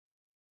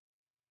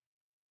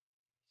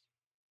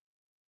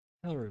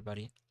Hello,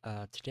 everybody.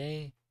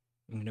 Today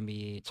I'm going to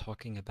be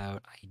talking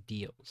about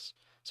ideals.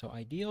 So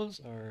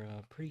ideals are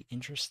pretty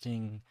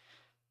interesting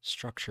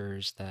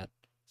structures that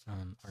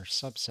are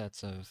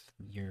subsets of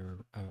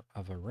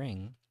of a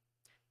ring,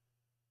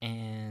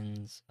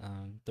 and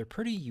they're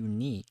pretty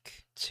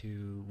unique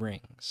to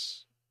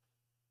rings.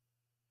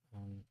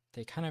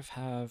 They kind of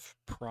have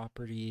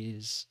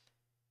properties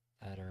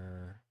that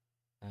are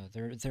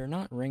they're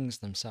not rings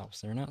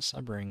themselves. They're not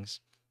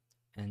subrings,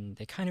 and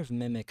they kind of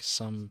mimic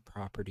some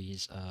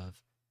properties of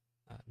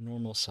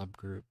normal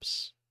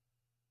subgroups,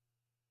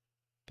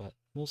 but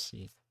we'll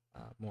see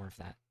more of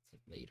that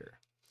later.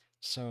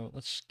 So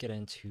let's get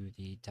into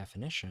the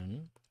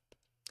definition.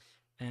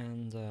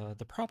 And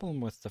the problem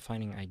with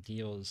defining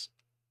ideals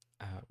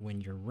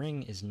when your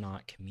ring is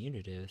not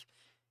commutative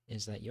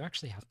is that you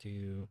actually have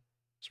to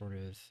sort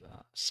of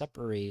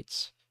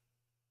separate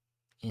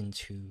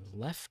into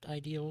left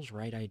ideals,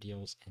 right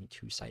ideals, and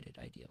two-sided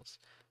ideals.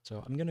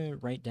 So I'm going to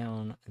write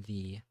down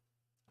the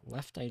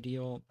left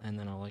ideal, and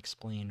then I'll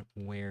explain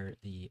where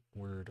the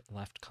word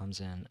left comes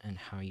in and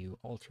how you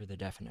alter the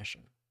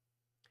definition.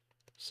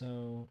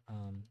 So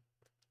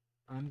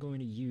I'm going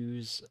to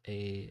use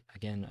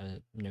again,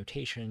 a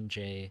notation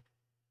J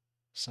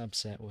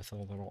subset with a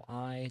little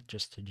I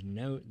just to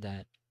denote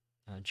that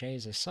J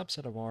is a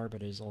subset of R,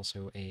 but is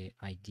also a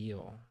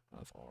ideal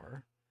of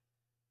R.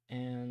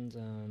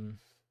 And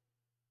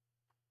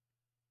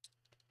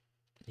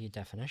the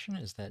definition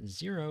is that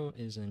 0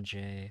 is in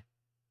J,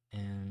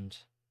 and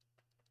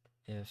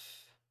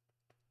if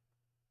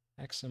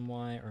X and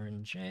Y are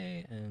in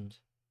J and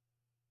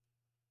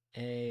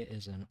A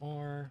is in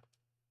R,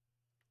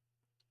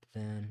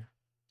 then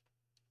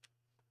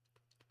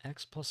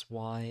X plus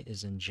Y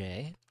is in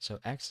J. So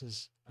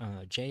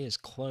J is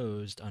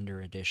closed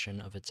under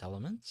addition of its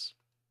elements.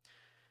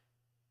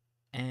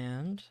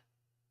 And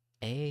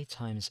A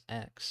times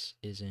X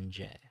is in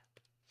J.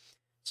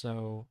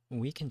 So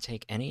we can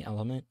take any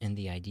element in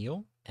the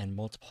ideal and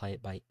multiply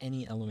it by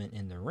any element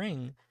in the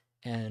ring,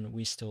 and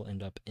we still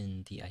end up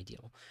in the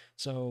ideal.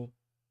 So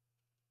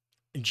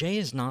J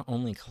is not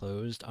only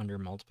closed under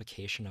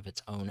multiplication of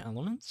its own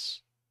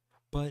elements,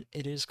 but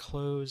it is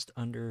closed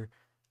under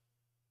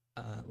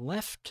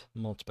left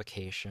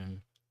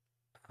multiplication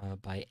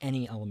by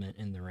any element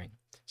in the ring.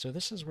 So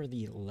this is where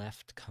the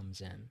left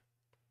comes in,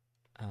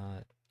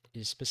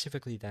 is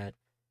specifically that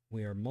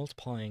we are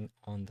multiplying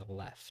on the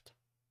left.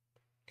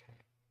 Okay.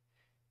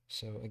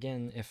 So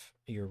again, if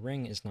your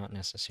ring is not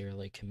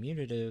necessarily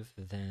commutative,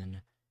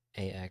 then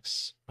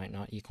AX might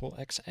not equal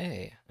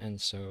XA, and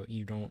so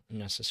you don't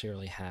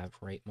necessarily have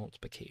right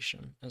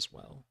multiplication as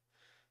well.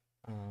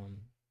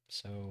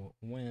 So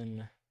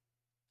when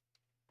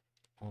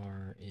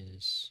R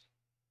is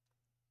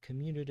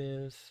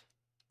commutative,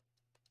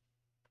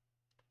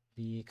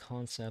 the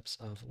concepts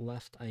of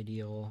left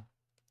ideal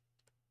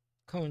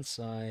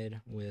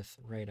coincide with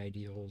right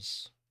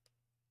ideals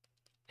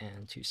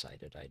and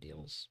two-sided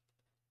ideals.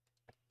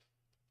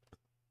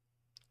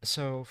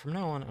 So from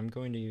now on, I'm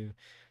going to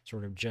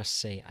sort of just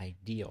say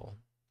ideal.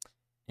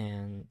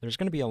 And there's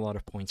going to be a lot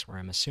of points where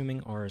I'm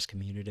assuming R is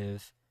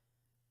commutative.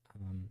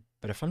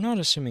 But if I'm not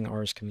assuming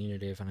R is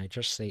commutative and I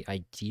just say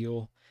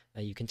ideal,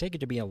 you can take it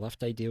to be a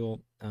left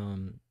ideal.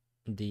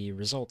 The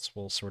results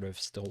will sort of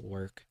still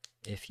work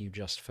if you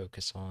just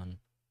focus on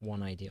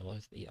one ideal or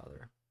the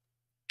other.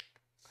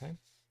 Okay.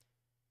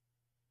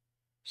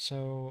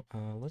 So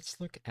let's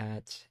look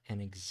at an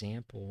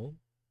example,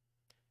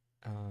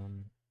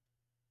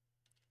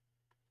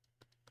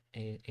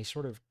 a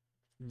sort of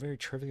very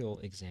trivial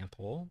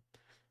example,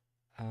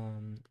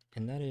 and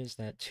that is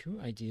that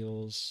two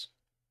ideals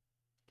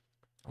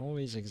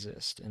always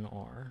exist in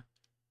R.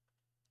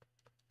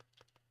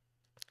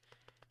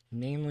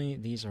 Namely,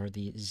 these are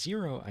the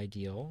 0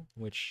 ideal,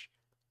 which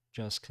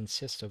just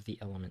consists of the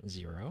element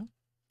 0,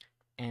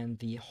 and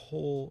the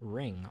whole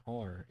ring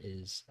R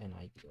is an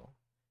ideal.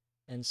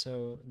 And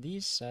so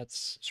these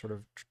sets sort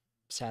of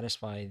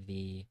satisfy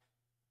the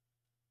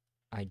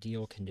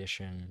ideal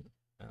condition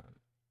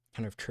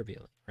kind of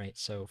trivially, right?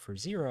 So for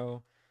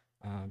 0,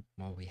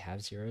 well, we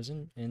have zeros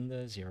in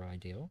the 0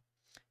 ideal,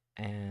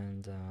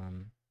 and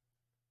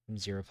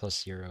 0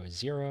 plus 0 is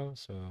 0,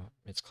 so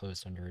it's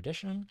closed under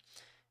addition,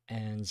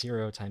 and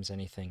 0 times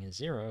anything is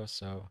 0,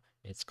 so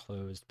it's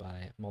closed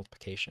by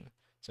multiplication.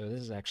 So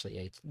this is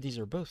actually these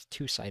are both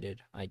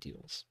two-sided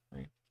ideals,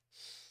 right?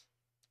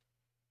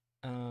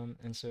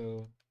 And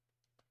so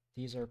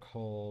these are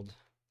called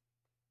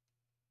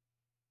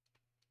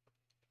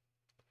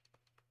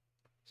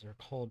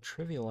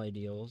trivial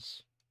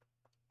ideals,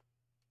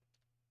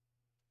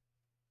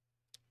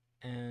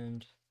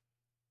 and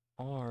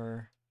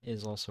R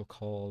is also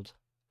called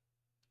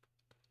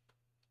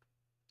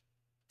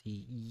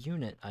the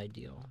unit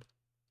ideal.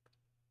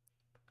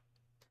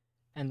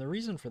 And the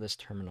reason for this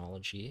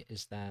terminology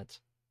is that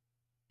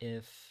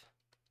if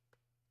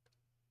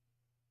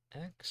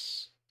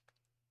X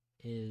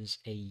is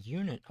a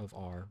unit of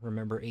R,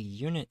 remember a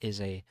unit is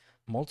a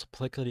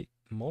multiplicatively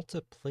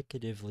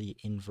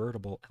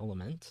invertible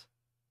element,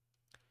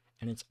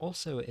 and it's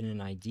also in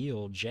an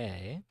ideal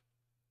J,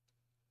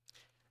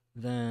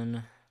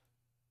 then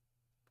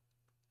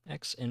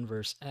x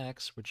inverse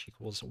x, which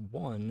equals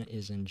 1,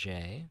 is in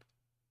J,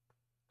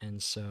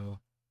 and so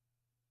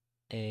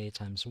a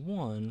times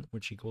 1,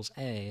 which equals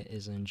a,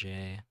 is in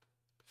J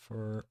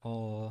for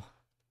all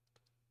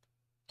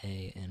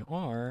a in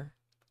R,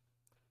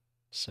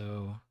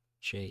 so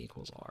J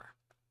equals R.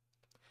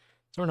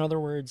 So in other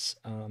words,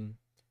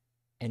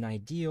 an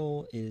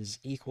ideal is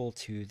equal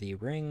to the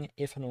ring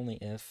if and only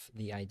if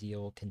the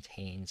ideal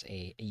contains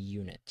a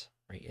unit,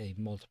 right? A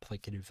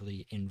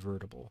multiplicatively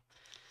invertible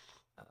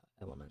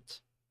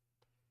element.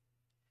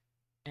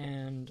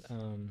 And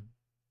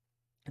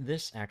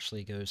this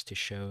actually goes to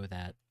show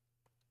that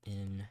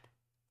in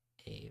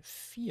a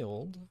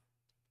field,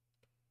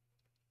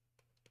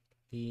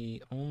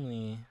 the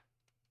only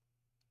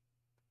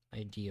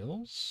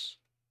ideals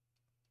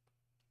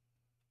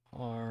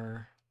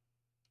are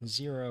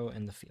 0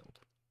 in the field.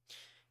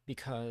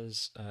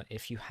 Because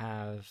if you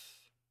have,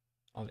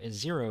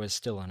 0 is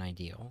still an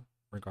ideal,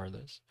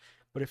 regardless.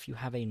 But if you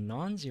have a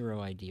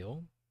non-zero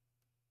ideal,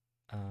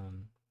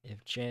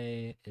 if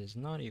J is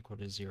not equal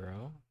to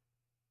 0,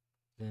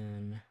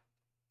 then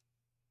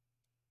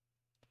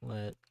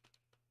let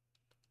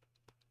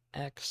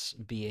X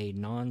be a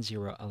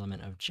non-zero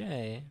element of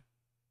J,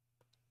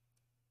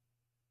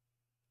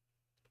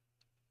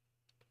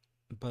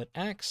 but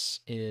X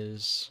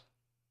is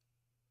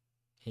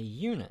a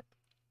unit.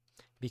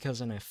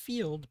 Because in a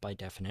field, by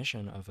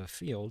definition of a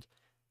field,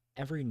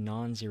 every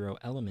non-zero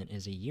element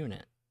is a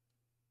unit.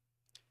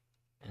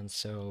 And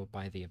so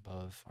by the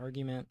above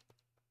argument,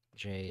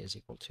 J is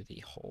equal to the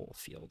whole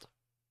field.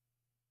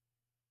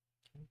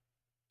 Okay.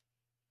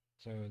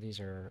 So these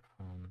are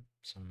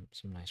some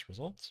nice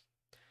results.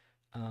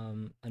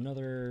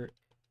 Another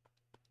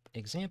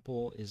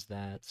example is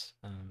that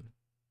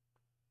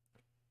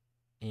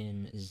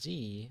in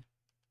Z,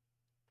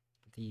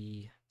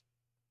 the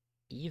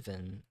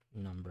even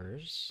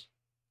numbers,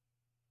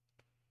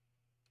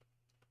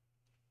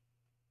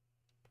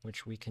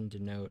 which we can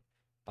denote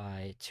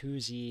by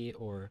 2z,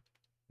 or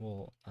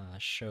we'll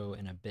show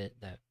in a bit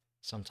that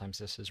sometimes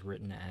this is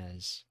written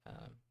as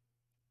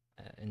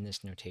in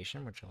this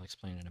notation, which I'll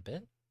explain in a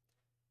bit.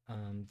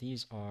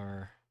 These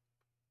are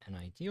an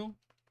ideal.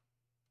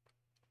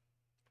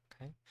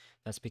 Okay,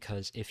 that's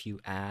because if you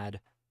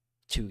add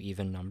two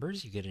even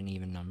numbers, you get an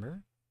even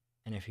number.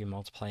 And if you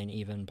multiply an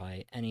even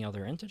by any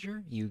other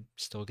integer, you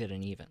still get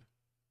an even.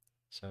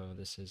 So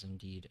this is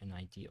indeed an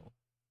ideal.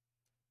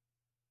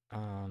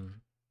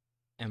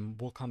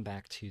 And we'll come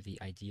back to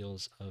the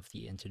ideals of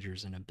the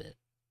integers in a bit.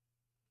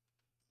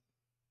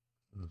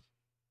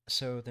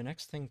 So the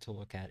next thing to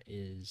look at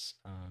is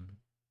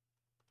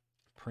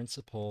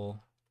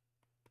principal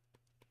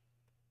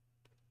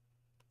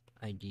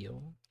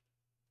ideal.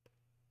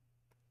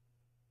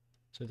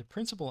 So the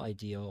principal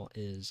ideal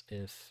is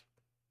if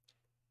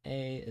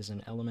A is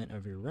an element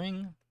of your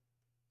ring,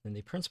 then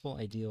the principal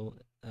ideal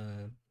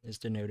is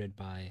denoted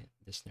by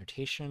this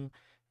notation,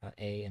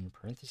 A in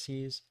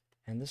parentheses,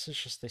 and this is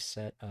just a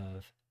set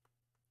of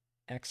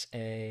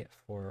XA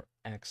for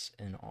X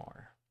in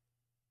R.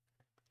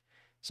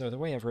 So the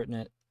way I've written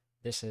it,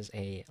 this is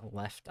a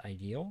left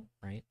ideal,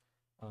 right?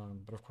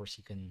 But of course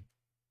you can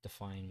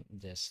define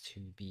this to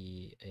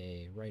be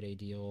a right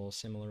ideal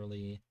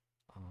similarly,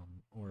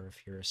 or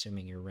if you're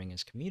assuming your ring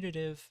is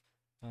commutative,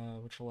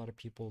 which a lot of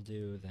people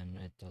do, then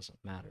it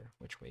doesn't matter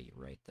which way you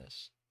write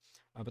this.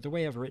 But the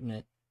way I've written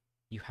it,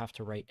 you have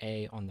to write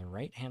A on the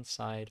right-hand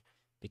side,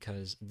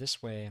 because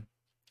this way,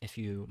 if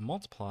you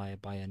multiply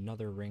by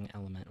another ring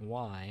element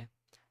y,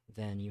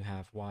 then you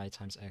have y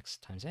times x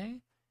times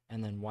A,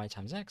 and then y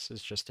times x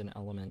is just an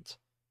element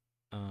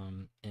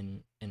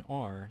in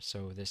R,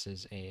 so this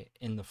is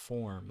in the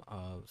form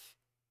of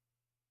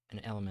an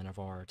element of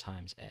R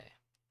times A.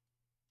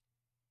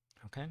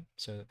 Okay,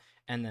 so,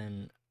 and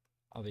then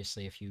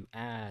obviously if you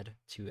add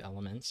two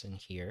elements in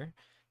here,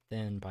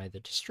 then by the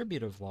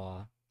distributive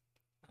law,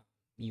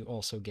 you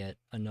also get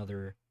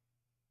another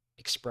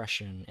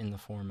expression in the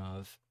form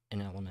of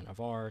an element of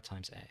R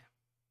times A.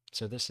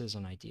 So this is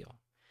an ideal.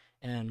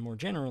 And more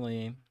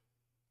generally,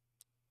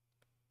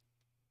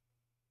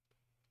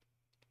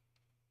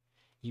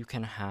 you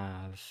can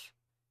have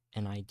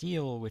an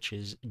ideal which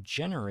is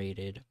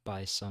generated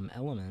by some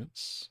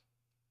elements,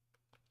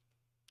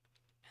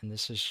 and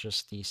this is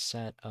just the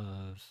set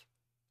of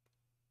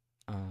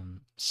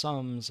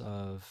sums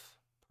of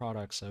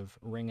products of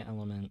ring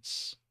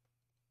elements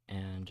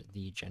and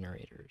the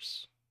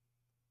generators.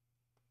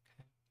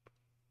 Okay.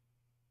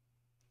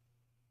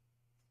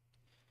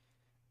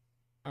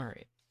 All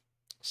right,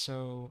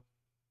 so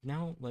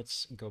now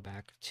let's go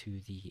back to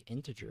the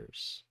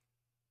integers.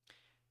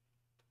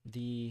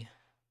 The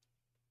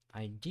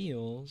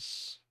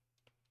ideals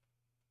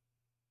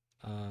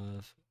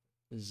of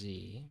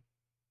Z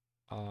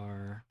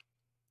are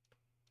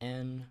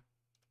n,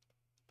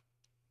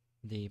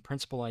 the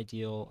principal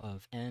ideal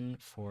of n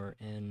for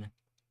n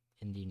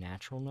in the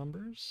natural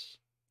numbers,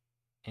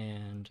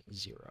 and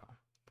 0.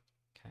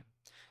 Okay,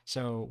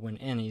 so when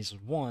n is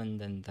 1,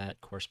 then that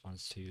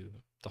corresponds to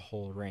the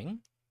whole ring.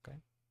 Okay,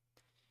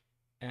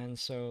 And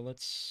so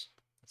let's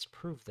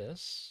prove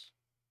this.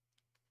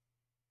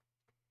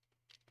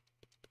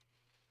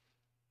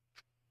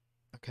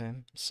 Okay,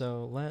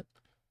 so let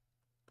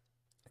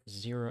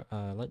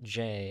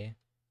J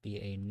be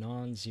a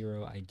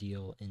non-zero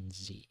ideal in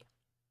Z.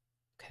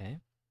 Okay.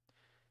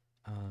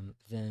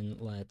 Then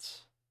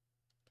let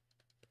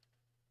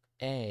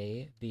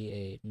A be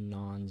a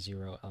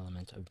non-zero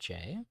element of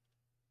J.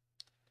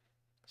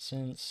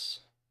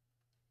 Since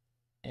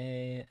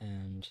A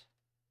and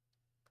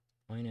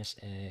minus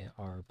A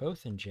are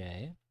both in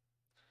J,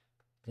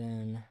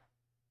 then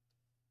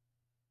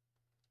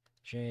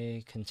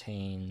J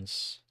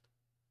contains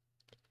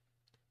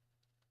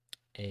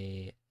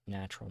a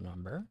natural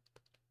number,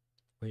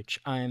 which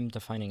I'm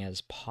defining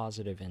as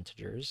positive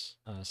integers.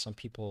 Some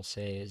people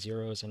say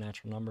 0 is a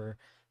natural number.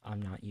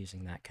 I'm not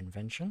using that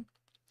convention.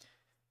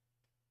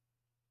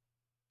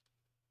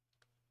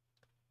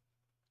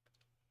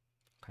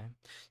 Okay,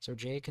 so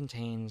J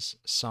contains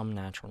some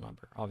natural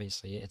number.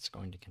 Obviously, it's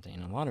going to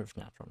contain a lot of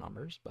natural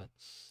numbers, but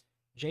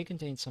J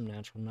contains some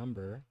natural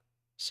number.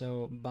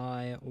 So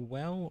by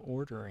well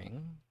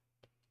ordering,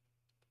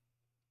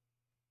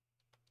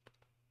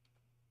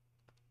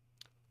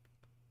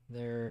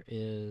 there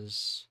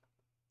is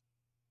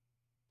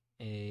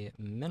a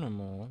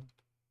minimal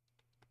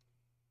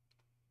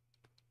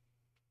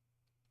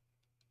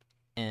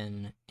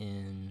n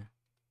in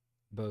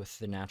both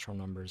the natural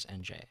numbers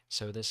and J.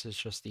 So this is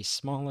just the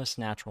smallest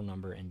natural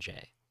number in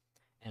J.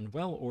 And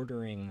well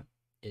ordering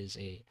is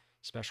a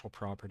special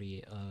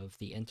property of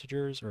the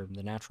integers, or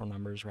the natural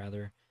numbers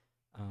rather,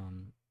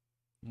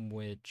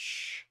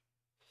 which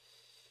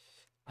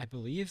I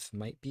believe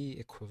might be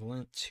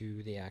equivalent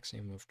to the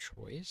axiom of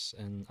choice.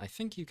 And I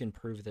think you can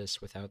prove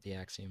this without the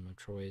axiom of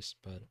choice,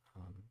 but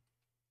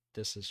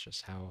this is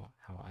just how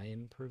I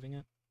am proving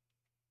it.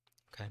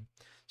 Okay,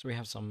 so we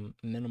have some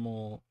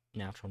minimal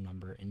natural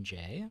number in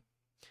J,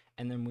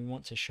 and then we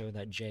want to show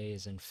that J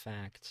is in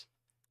fact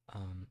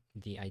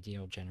the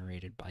ideal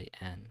generated by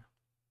n.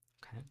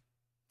 Okay,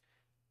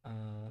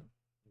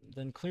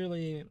 then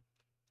clearly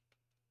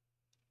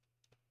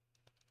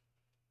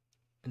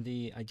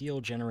the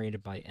ideal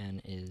generated by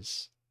n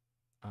is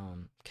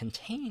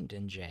contained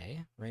in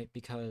J, right?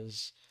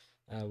 Because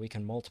we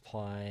can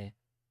multiply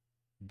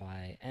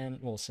by n.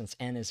 Well, since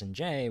n is in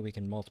J, we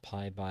can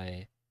multiply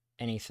by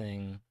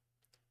anything.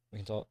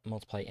 We can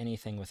multiply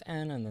anything with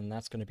n, and then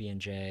that's going to be in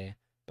J,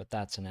 but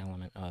that's an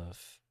element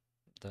of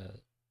the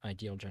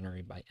ideal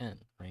generated by n,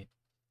 right?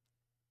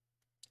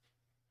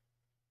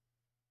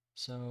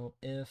 So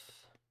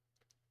if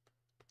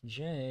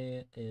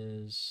J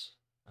is,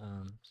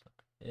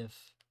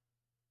 if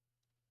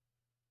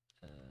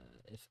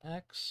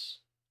X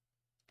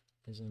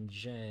is in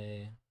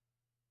J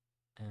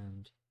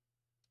and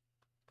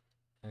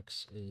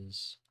X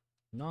is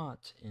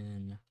not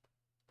in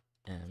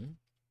N,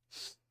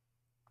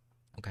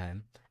 okay,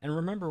 and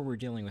remember we're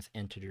dealing with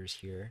integers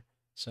here,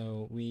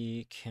 so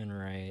we can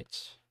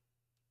write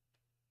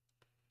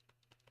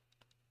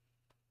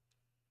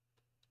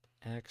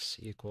X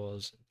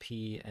equals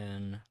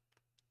Pn,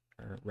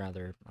 or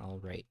rather, I'll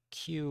write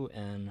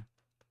Qn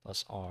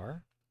plus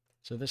R.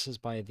 So this is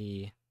by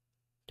the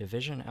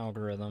division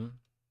algorithm.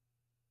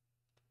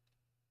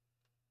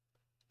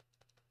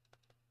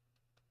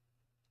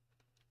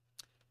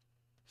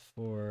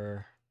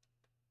 For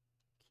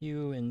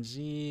Q and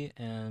Z,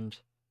 and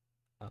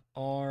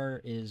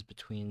R is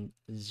between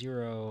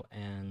 0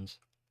 and,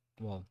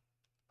 well,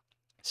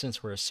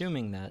 since we're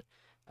assuming that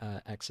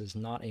X is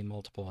not a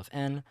multiple of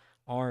n,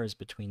 R is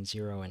between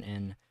 0 and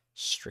n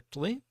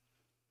strictly,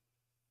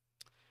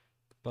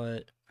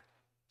 but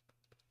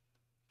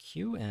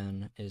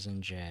Qn is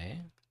in J,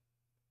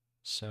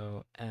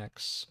 so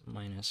X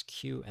minus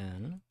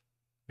Qn,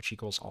 which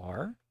equals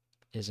R,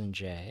 is in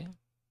J,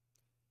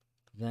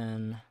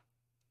 then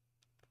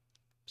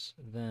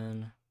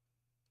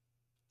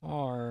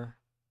R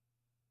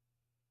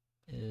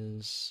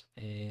is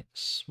a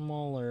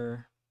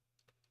smaller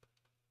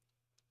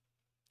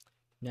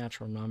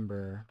natural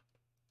number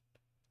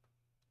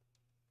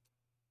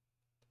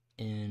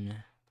in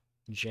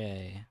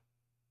J,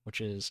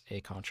 which is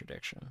a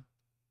contradiction.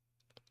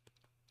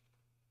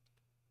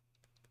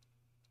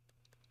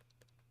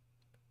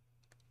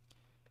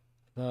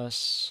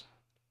 Thus,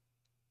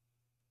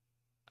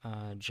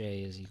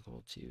 J is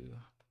equal to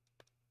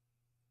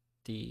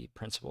the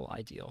principal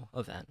ideal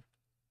of n,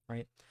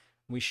 right?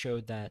 We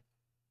showed that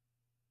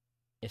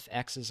if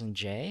X is in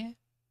J,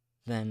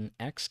 then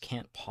X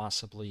can't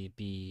possibly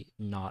be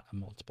not a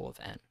multiple of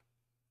n,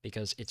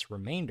 because its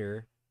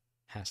remainder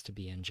has to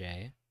be in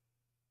J,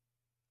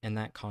 and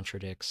that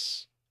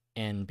contradicts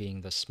n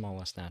being the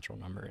smallest natural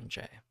number in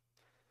J.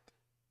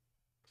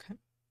 Okay.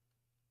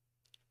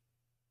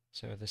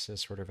 So this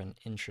is sort of an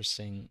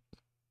interesting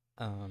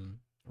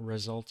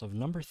result of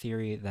number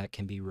theory that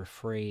can be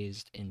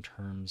rephrased in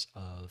terms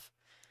of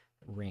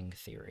ring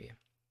theory.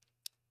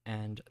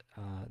 And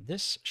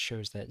this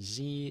shows that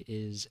Z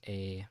is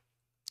a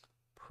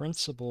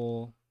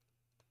principal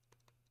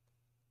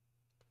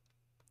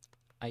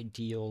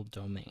ideal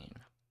domain.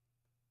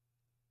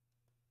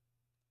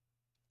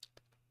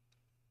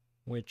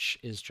 which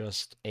is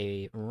just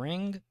a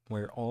ring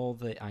where all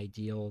the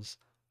ideals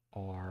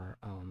are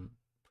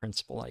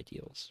principal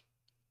ideals.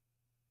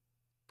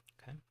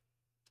 Okay.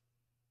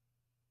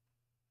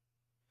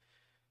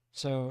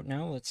 So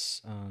now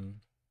let's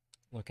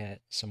look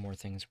at some more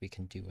things we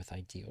can do with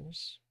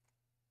ideals.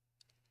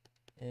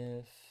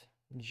 If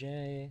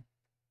J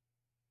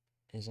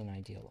is an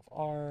ideal of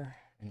R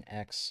and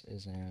X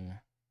is in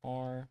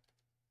R,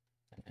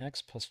 then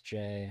X plus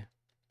J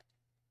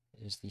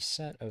is the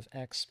set of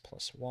X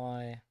plus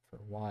Y for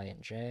Y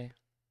and J.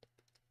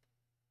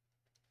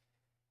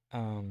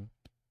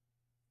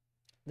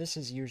 This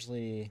is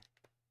usually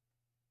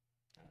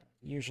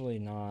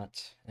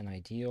not an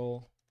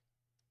ideal,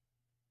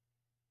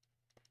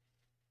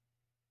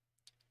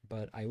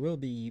 but I will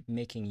be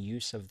making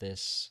use of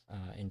this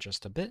in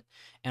just a bit,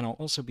 and I'll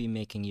also be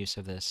making use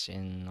of this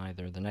in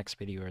either the next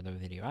video or the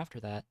video after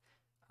that,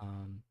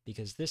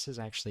 because this is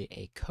actually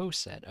a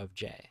coset of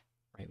J,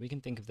 right? We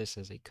can think of this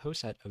as a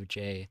coset of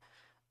J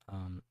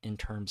in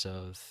terms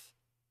of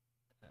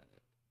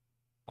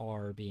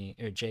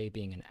J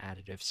being an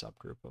additive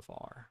subgroup of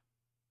R.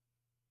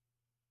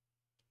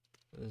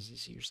 This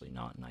is usually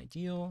not an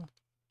ideal,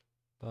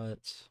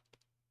 but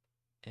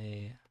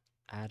a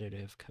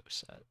additive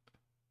coset.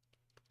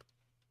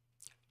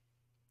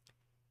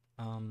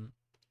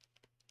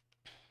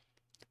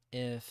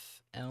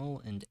 If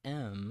L and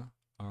M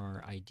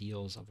are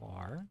ideals of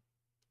R,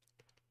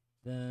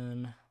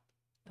 then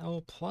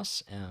L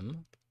plus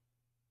M,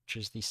 which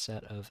is the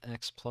set of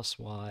X plus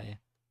Y,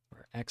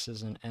 where X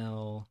is in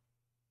L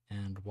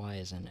and Y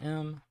is in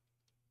M,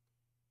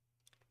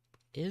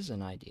 is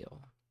an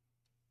ideal.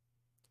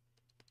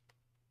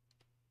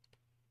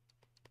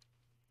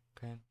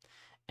 Okay,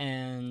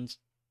 and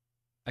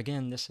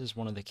again, this is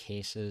one of the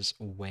cases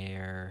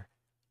where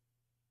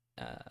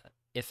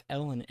if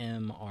L and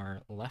M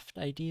are left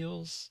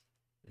ideals,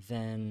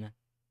 then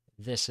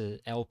this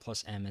is L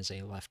plus M is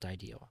a left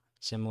ideal.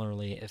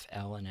 Similarly, if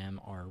L and M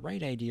are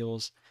right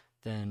ideals,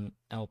 then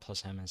L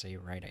plus M is a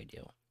right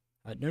ideal.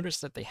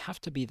 Notice that they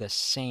have to be the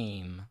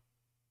same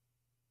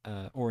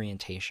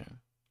orientation,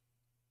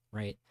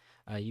 right?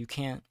 You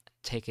can't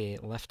take a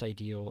left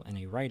ideal and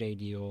a right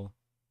ideal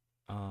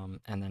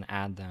and then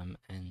add them,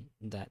 and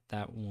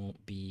that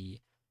won't be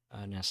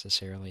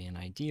necessarily an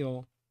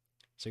ideal.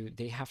 So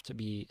they have to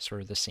be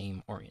sort of the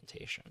same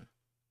orientation.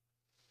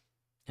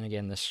 And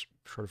again, this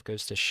sort of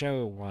goes to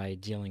show why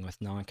dealing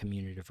with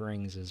non-commutative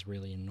rings is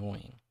really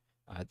annoying.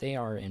 They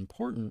are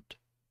important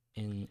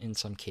in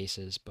some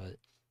cases, but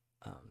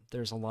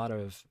there's a lot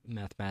of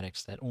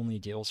mathematics that only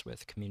deals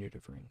with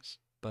commutative rings.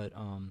 But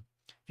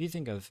if you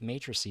think of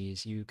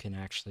matrices, you can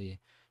actually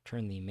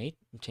turn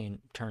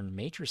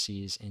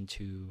matrices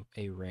into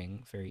a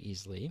ring very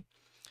easily.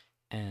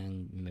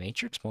 And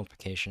matrix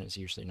multiplication is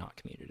usually not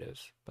commutative,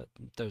 but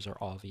those are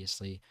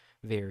obviously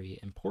very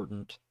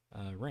important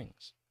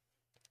rings.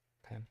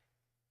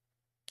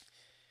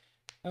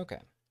 Okay,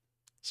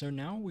 so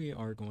now we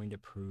are going to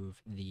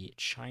prove the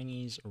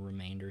Chinese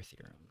remainder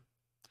theorem,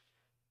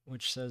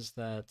 which says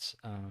that,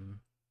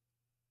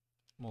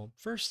 well,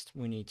 first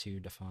we need to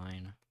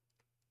define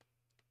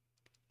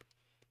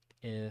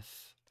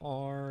if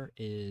R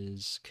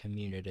is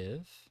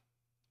commutative,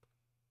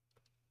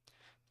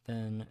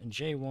 then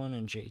J1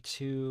 and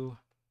J2,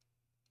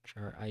 which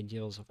are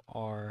ideals of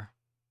R,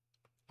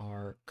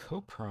 are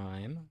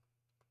coprime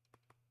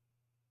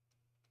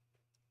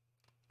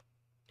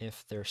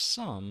if their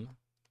sum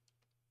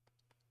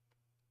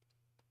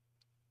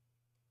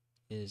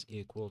is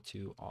equal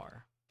to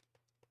R.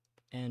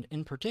 And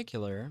in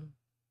particular,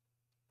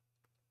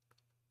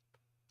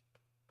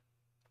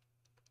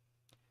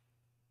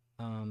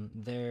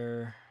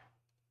 there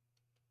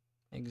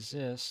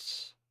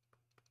exists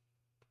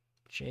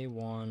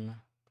J1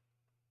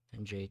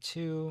 and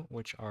J2,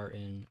 which are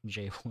in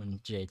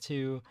J1,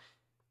 J2,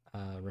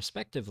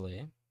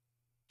 respectively,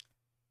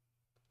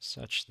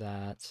 such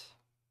that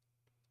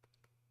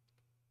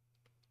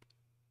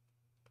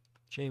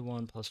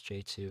J1 plus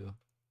J2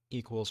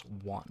 equals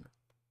 1.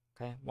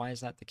 Okay, why is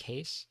that the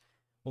case?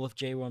 Well, if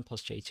J1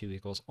 plus J2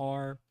 equals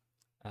R,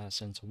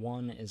 since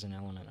 1 is an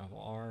element of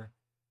R,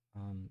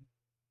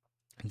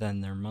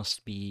 then there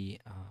must be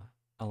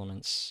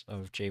elements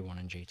of J1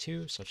 and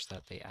J2 such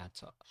that they add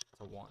to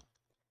 1.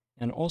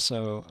 And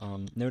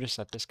also, notice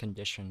that this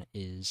condition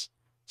is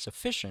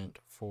sufficient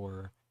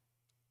for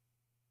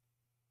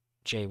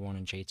J1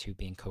 and J2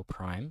 being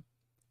coprime,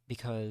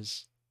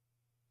 because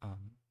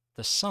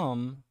the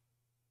sum,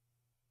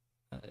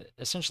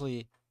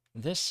 essentially,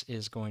 this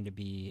is going to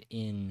be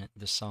in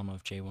the sum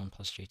of J1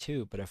 plus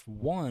J2, but if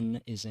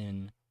 1 is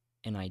in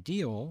an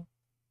ideal,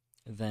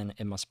 then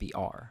it must be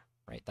R,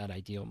 right? That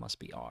ideal must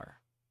be R.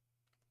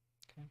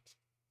 Okay.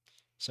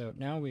 So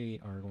now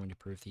we are going to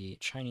prove the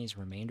Chinese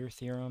remainder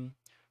theorem,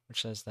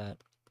 which says that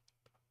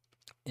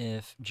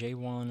if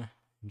J1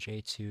 and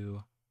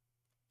J2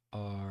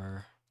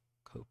 are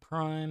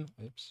coprime,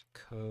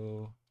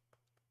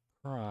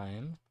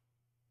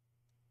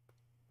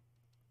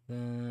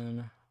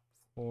 then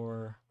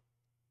for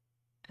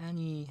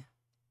any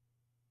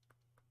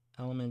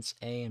element elements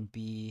A and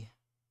B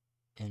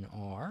in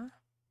R,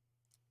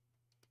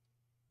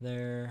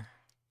 there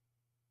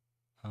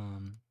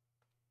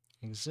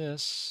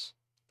exists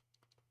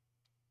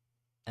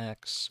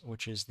X,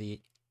 which is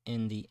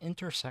in the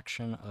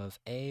intersection of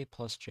A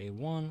plus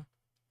J1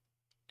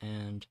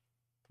 and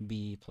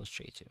B plus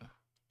J2.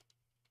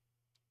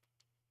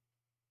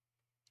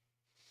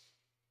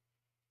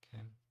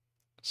 Okay.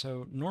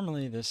 So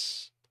normally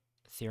this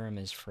theorem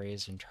is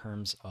phrased in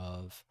terms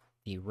of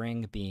the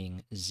ring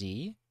being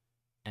Z,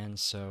 and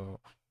so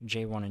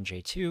J1 and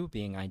J2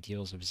 being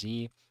ideals of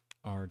Z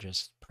are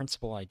just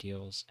principal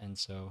ideals, and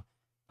so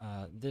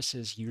this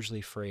is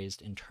usually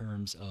phrased in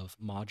terms of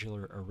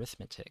modular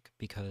arithmetic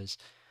because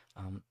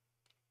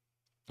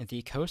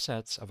the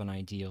cosets of an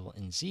ideal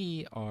in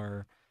Z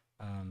are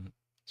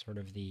sort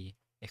of the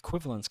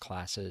equivalence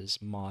classes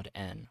mod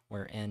n,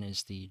 where n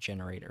is the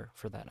generator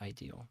for that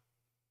ideal.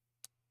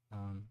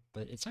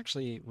 But it's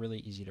actually really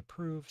easy to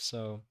prove,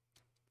 so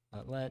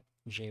let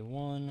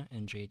J1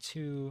 and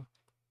J2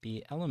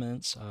 be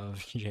elements of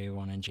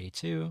J1 and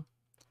J2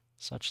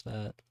 such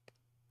that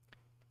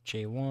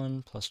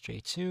J1 plus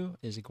J2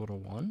 is equal to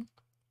 1.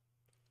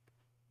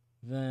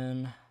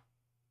 Then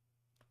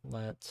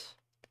let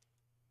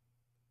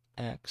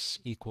X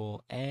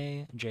equal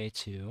A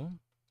J2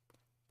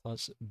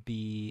 plus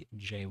B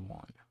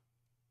J1.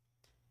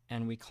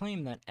 And we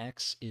claim that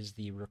X is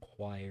the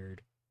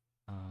required,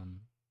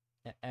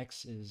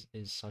 X is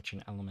such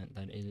an element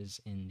that it is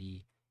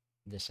in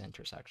this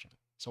intersection.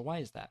 So why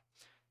is that?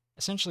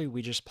 Essentially,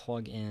 we just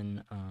plug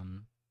in,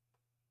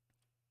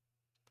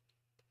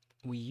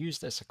 we use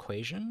this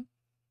equation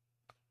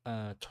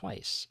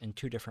twice in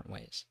two different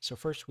ways. So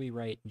first we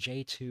write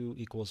J2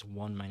 equals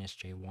 1 minus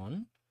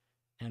J1,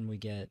 and we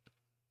get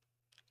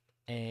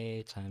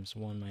A times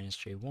 1 minus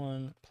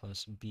J1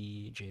 plus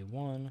B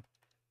J1,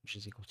 which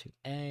is equal to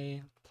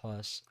A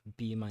plus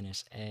B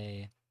minus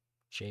A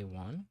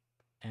J1.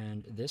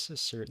 And this is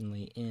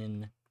certainly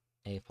in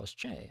A plus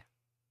J,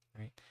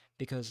 right?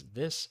 Because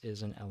this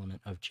is an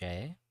element of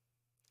J,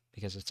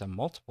 because it's a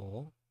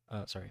multiple,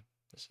 this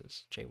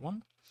is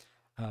J1,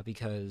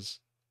 because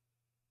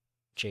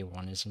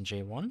J1 is in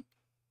J1,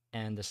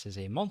 and this is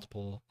a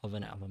multiple of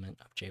an element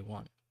of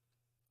J1.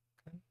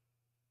 Okay.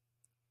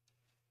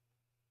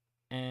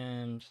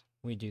 And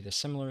we do the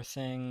similar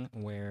thing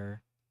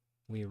where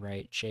we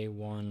write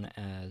J1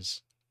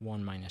 as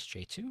 1 minus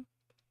J2,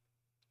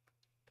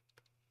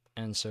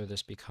 and so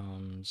this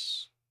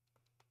becomes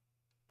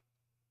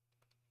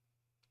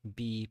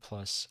B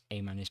plus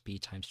A minus B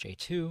times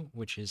J2,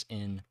 which is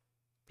in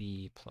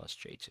B plus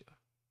J2.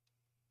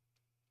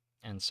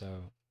 And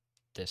so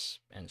this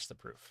ends the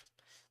proof.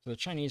 So the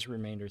Chinese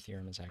remainder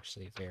theorem is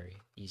actually very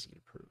easy to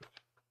prove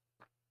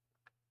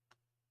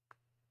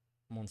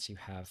once you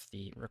have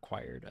the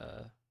required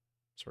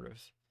sort of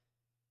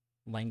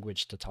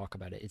language to talk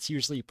about it. It's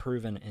usually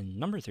proven in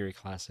number theory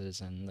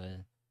classes, and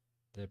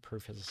the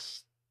proof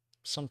is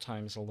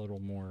sometimes a little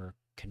more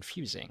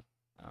confusing.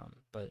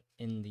 But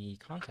in the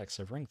context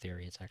of ring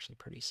theory, it's actually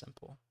pretty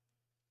simple.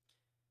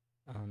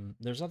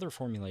 There's other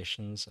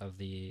formulations of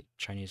the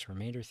Chinese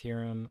remainder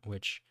theorem,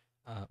 which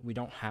we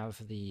don't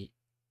have the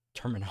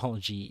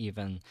terminology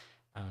even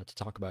to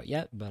talk about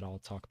yet, but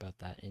I'll talk about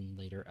that in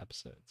later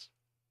episodes.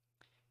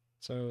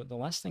 So the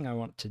last thing I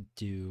want to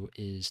do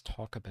is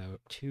talk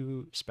about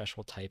two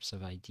special types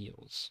of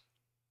ideals.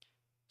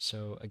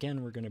 So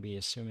again, we're going to be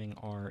assuming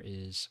R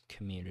is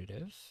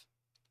commutative.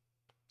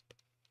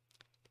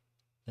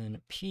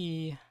 Then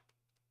P,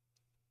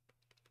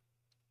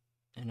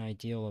 an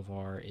ideal of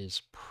R,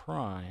 is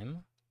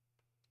prime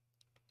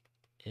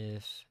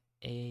if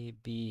A,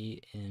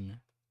 B in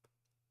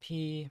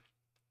P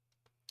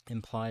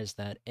implies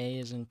that A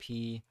is in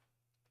P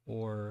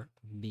or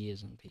B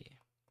is in P.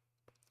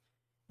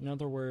 In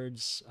other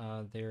words,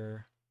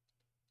 there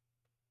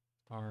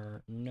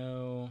are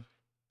no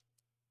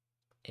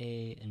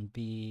A and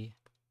B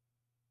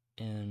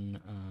in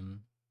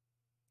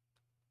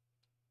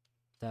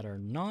that are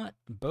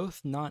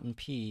both not in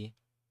P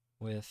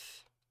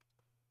with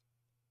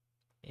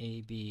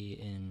A, B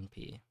in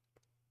P.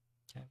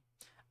 Okay.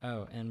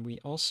 Oh, and we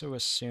also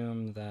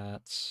assume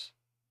that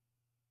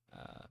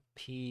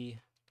P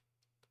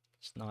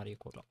is not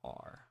equal to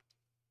R.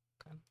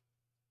 Okay.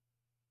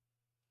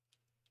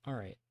 All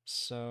right,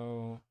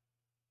 so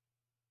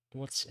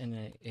what's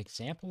an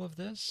example of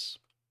this?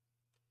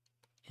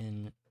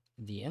 In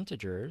the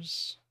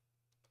integers,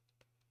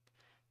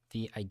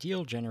 the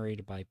ideal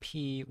generated by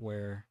P,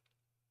 where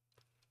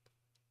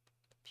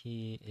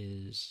P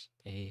is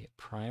a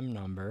prime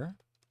number,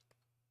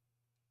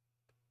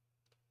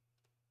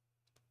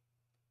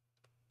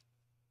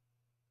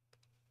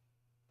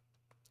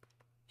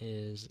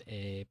 is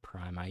a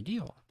prime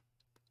ideal.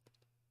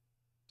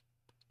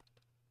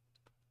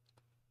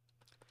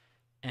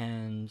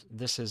 And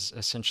this is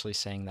essentially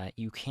saying that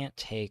you can't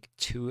take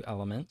two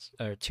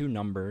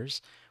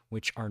numbers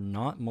which are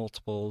not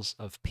multiples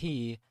of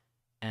P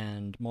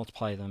and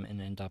multiply them and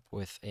end up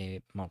with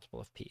a multiple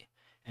of P.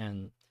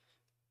 And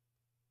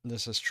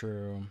this is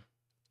true.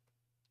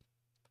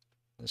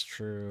 This is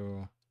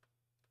true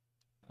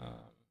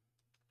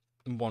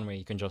One way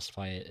you can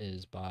justify it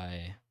is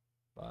by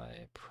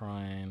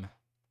prime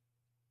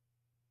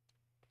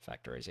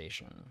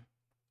factorization,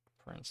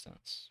 for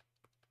instance.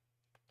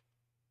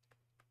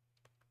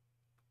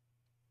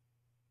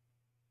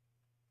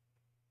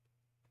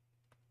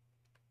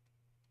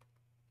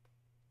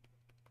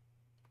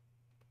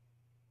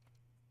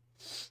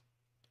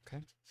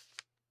 Okay.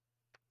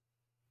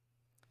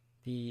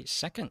 The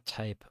second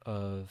type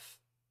of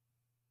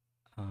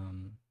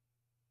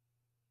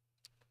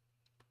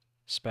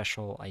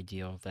special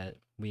ideal that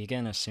we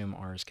again assume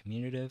R is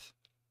commutative.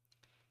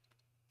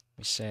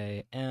 We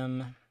say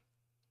M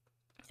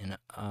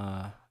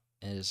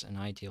is an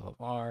ideal of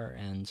R,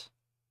 and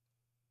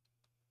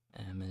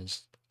M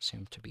is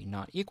assumed to be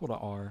not equal to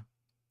R,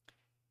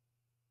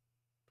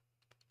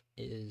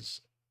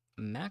 is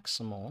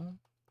maximal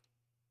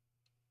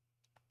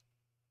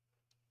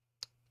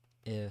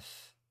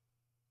if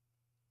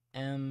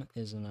M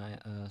is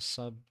a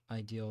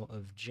sub-ideal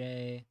of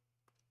J,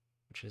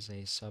 which is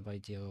a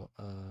sub-ideal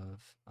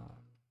of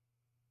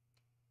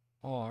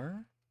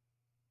R.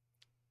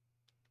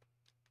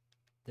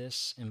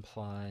 This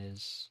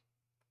implies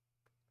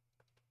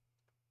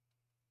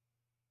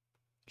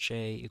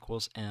J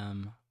equals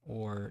M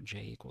or J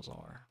equals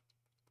R.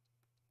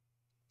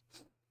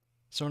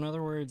 So in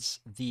other words,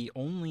 the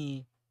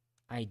only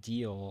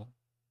ideal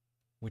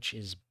which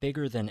is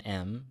bigger than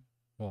M,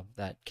 well,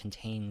 that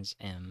contains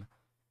M,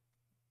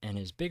 and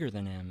is bigger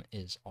than M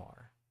is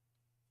R.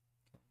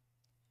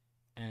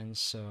 And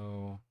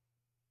so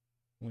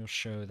we'll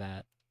show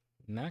that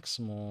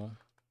maximal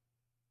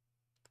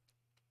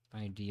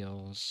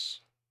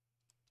ideals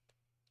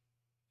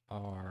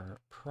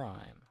are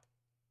prime.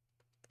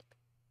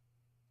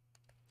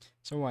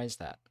 So why is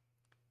that?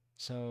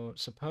 So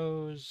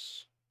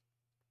suppose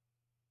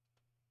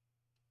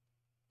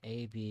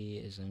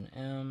AB is an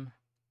M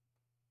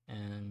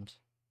and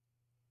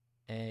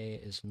A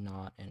is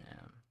not an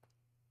M.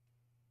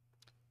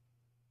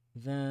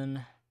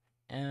 Then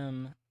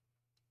M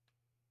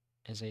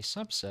is a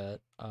subset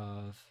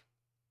of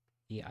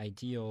the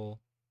ideal,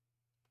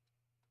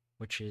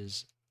 which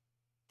is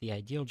the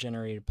ideal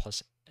generated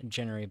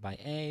by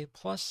A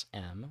plus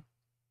M,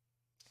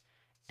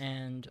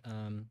 and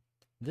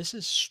this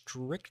is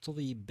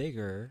strictly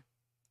bigger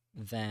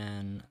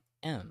than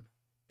M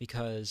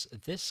because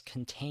this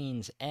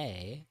contains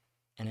A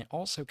and it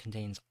also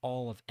contains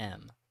all of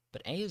M,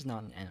 but A is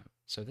not an M,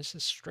 so this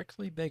is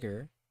strictly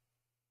bigger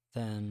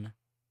than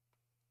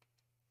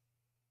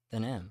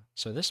M.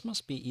 So this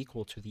must be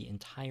equal to the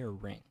entire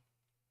ring.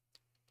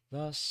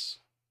 Thus,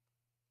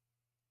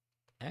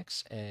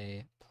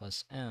 XA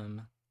plus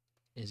M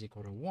is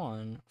equal to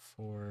 1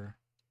 for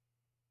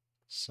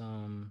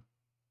some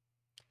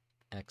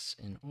X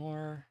in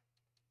R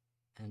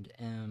and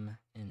M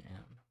in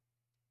M.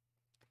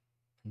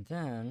 And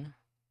then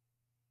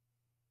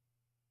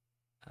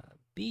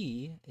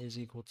B is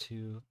equal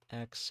to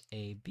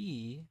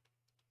XAB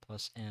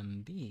plus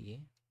MB.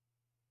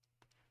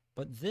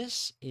 But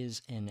this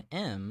is an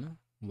M.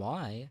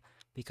 Why?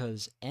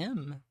 Because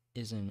M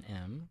is an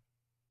M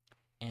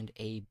and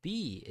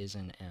AB is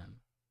an M.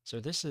 So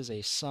this is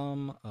a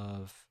sum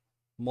of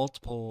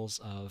multiples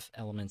of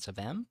elements of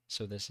M,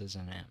 so this is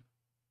an M.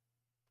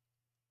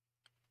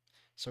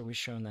 So we've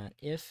shown that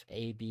if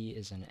AB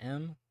is an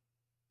M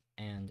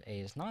and A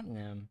is not an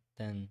M,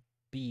 then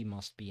B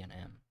must be an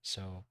M,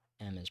 so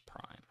M is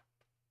prime.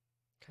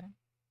 Okay?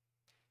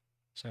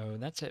 So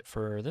that's it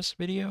for this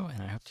video,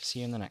 and I hope to see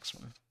you in the next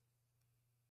one.